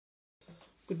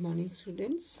Good morning,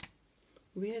 students.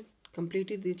 We have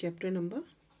completed the chapter number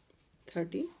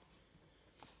 13,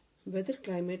 Weather,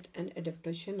 Climate and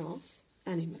Adaptation of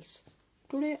Animals.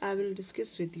 Today I will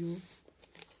discuss with you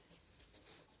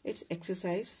its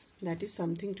exercise, that is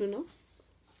something to know.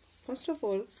 First of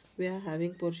all, we are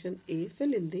having portion A,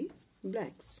 fill in the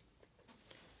blanks.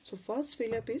 So first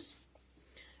fill up is,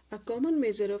 a common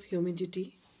measure of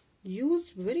humidity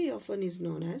used very often is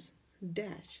known as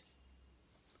dash.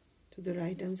 So the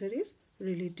right answer is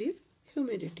relative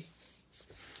humidity.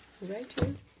 Right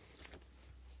here.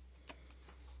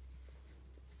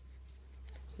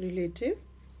 Relative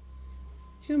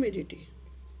humidity.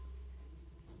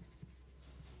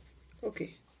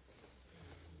 Okay.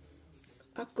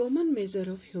 A common measure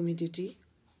of humidity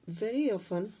very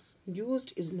often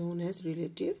used is known as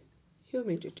relative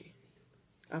humidity.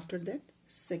 After that,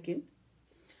 second,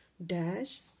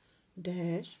 dash,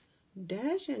 dash,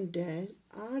 dash and dash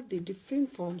are the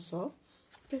different forms of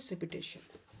precipitation.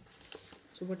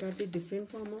 So what are the different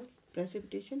forms of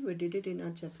precipitation? We did it in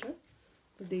our chapter.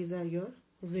 These are your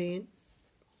rain,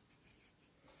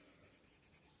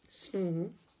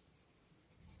 snow,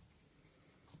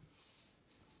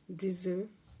 drizzle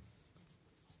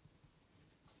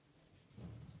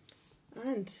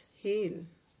and hail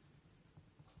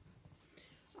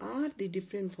are the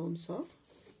different forms of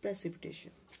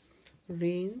precipitation.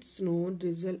 Rain, snow,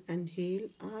 drizzle and hail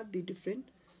are the different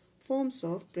forms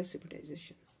of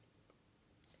precipitation.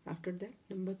 After that,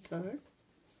 number third,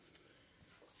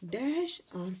 dash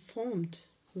are formed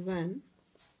when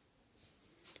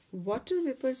water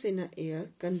vapors in the air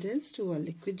condense to a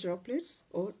liquid droplets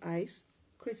or ice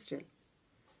crystal.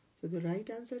 So the right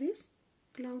answer is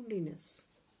cloudiness.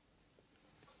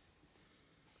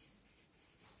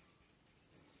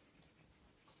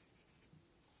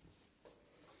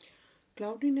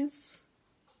 Cloudiness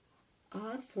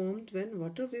are formed when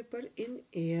water vapor in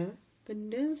air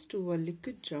condense to a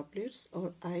liquid droplets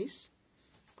or ice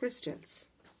crystals.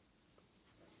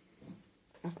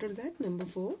 After that, number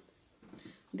 4,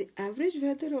 the average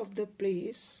weather of the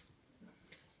place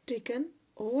taken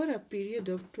over a period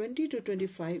of 20 to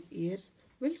 25 years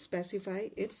will specify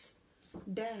its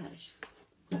dash.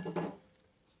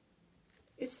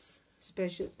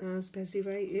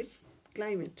 Specify its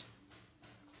climate.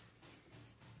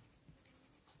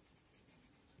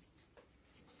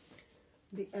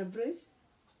 The average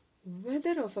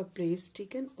weather of a place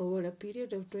taken over a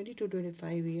period of 20 to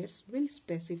 25 years will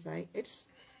specify its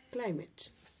climate.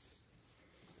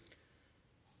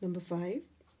 Number 5.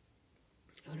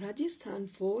 Rajasthan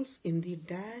falls in the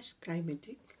dash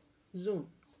climatic zone.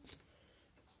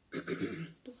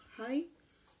 High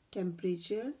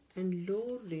temperature and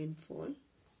low rainfall,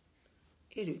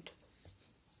 arid.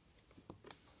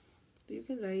 So you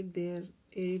can write there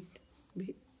arid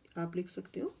भी आप लिख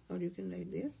सकते हो, और you can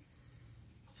write there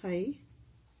high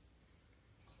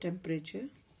temperature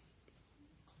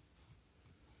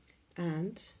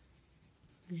and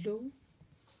low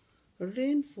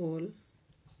rainfall,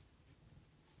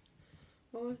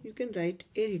 or you can write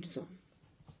arid zone.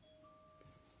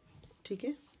 ठीक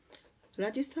है.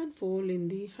 Rajasthan fall in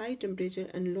the high temperature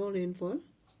and low rainfall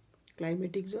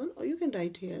climatic zone, or you can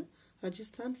write here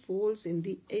Rajasthan falls in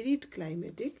the arid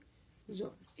climatic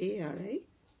zone, ARID.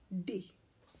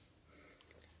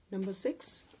 Number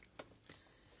 6.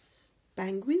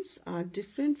 Penguins are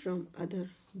different from other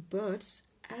birds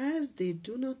as they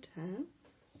do not have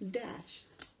dash.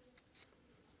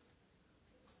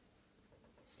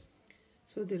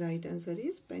 So the right answer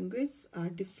is penguins are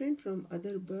different from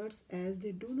other birds as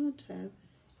they do not have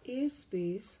air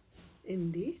space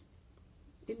in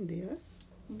their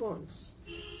bones.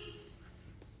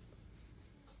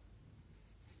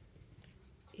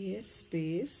 Air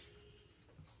space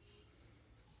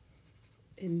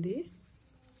in the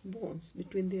bones,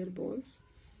 between their bones,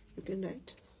 you can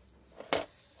write.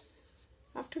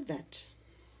 After that,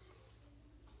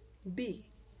 B,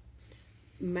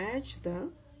 match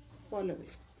the following.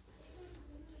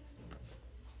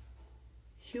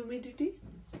 Humidity,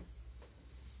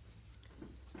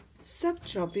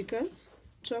 subtropical,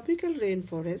 tropical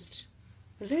rainforest,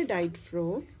 red-eyed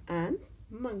frog and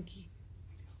monkey.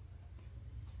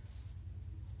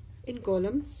 In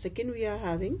column second, we are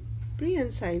having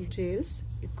prehensile tails,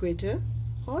 equator,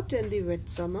 hot and the wet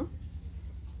summer,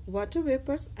 water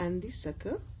vapors and the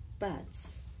sucker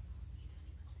pads.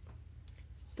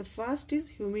 The first is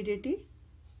humidity.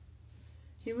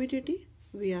 Humidity,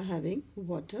 we are having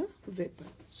water vapor.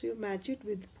 So you match it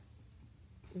with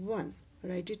 1.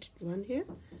 Write it 1 here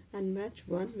and match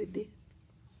 1 with the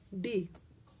D.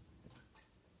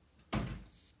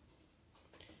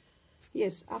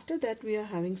 Yes, after that we are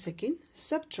having second,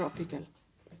 subtropical.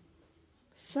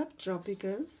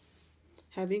 Subtropical,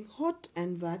 having hot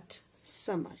and wet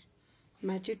summer.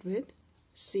 Match it with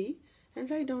C and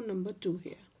write down number 2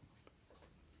 here.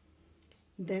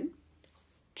 Then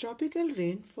tropical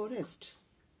rainforest.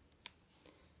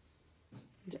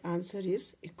 The answer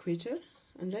is equator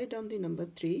and write down the number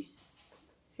 3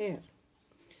 here.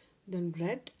 Then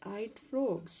red-eyed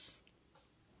frogs.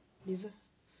 These are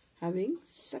having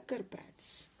sucker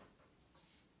pads.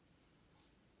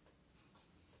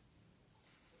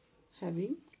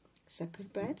 Having sucker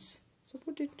pads. So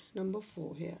put it number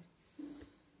 4 here.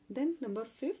 Then number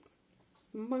 5,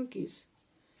 monkeys.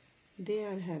 They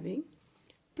are having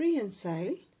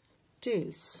prehensile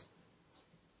tails.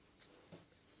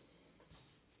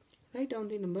 Write down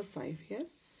the number 5 here.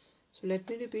 So let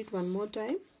me repeat one more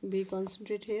time. Be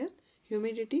concentrate here.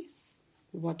 Humidity,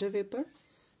 water vapor,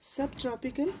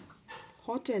 subtropical,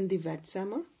 hot and the wet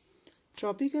summer,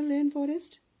 tropical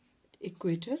rainforest,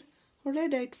 equator, or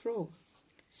red-eyed frog,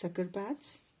 sucker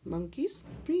pads, monkeys,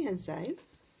 prehensile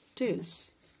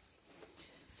tails.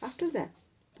 After that,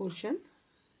 portion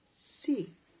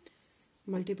C.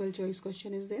 Multiple choice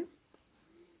question is there.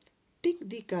 Tick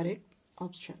the correct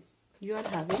option. You are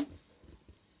having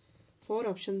 4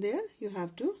 options there. You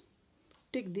have to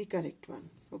tick the correct one.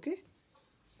 Okay.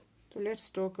 So let's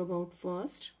talk about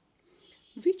first.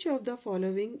 Which of the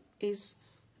following is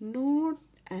not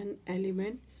an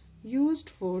element used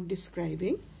for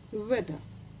describing weather?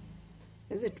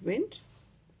 Is it wind?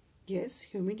 Yes.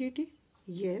 Humidity?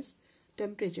 Yes.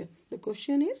 Temperature. The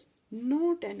question is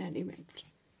not an element.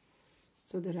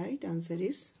 So the right answer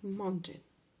is mountain.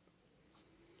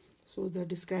 So the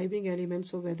describing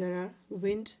elements of weather are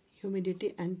wind,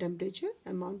 humidity and temperature,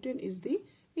 and mountain is the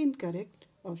incorrect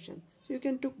option. So you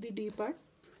can took the D part.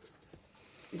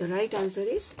 The right answer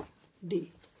is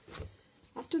D.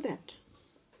 After that,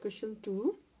 question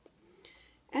 2.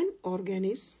 An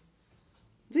organism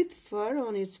with fur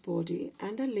on its body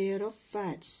and a layer of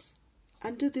fats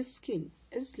under the skin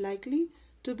is likely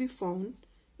to be found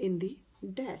in the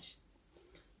dash.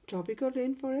 Tropical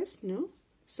rainforest? No.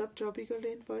 Subtropical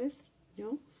rainforest?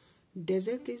 No.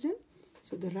 Desert region?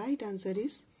 So the right answer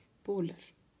is polar,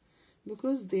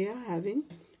 because they are having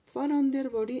fur on their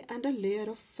body and a layer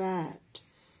of fat,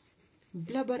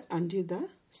 blubber under the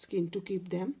skin to keep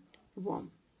them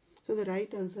warm. So the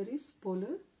right answer is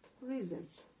polar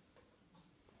regions.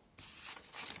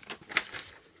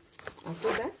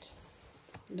 After that,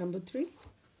 number 3.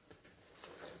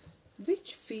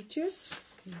 Which features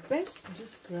best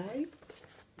describe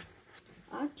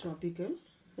a tropical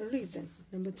region?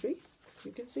 Number 3,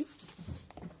 you can see.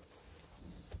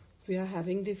 We are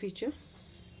having the feature.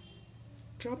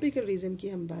 Tropical region की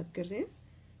हम बात कर रहे हैं.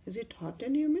 Is it hot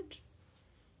and humid?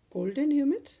 Cold and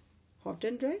humid? Hot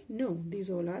and dry? No, these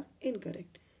all are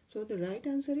incorrect. So the right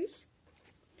answer is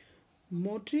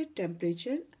moderate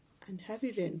temperature and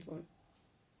heavy rainfall.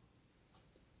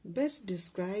 Best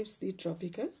describes the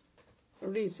tropical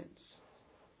regions.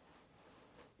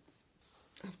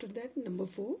 After that, number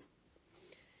 4.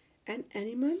 An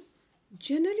animal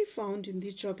generally found in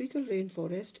the tropical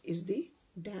rainforest is the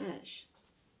dash.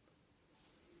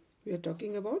 We are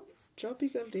talking about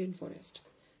tropical rainforest.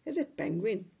 Is it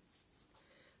penguin,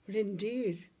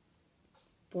 reindeer,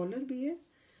 polar bear?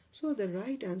 So the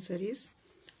right answer is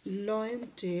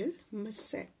lion-tailed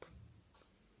musk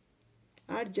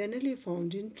are generally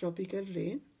found in tropical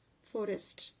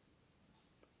rainforest.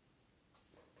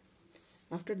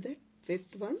 After that,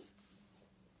 5th one.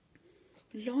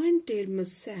 Lion-tailed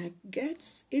musk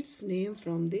gets its name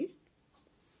from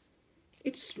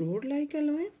its roar like a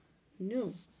lion?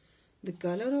 No. The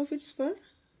color of its fur?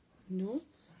 No.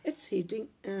 Its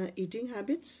eating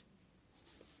habits?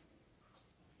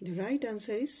 The right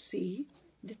answer is C.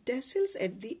 The tassels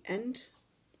at the end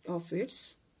of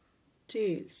its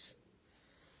tails.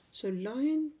 So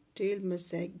lion-tailed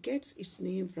musk gets its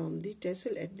name from the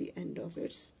tassel at the end of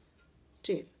its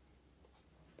tail.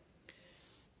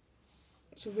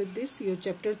 So with this, your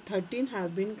chapter 13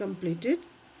 have been completed.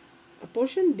 A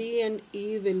portion D and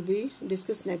E will be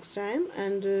discussed next time,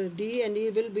 and D and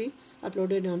E will be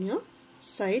uploaded on your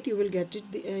site. You will get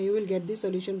the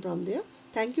solution from there.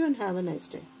 Thank you and have a nice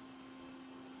day.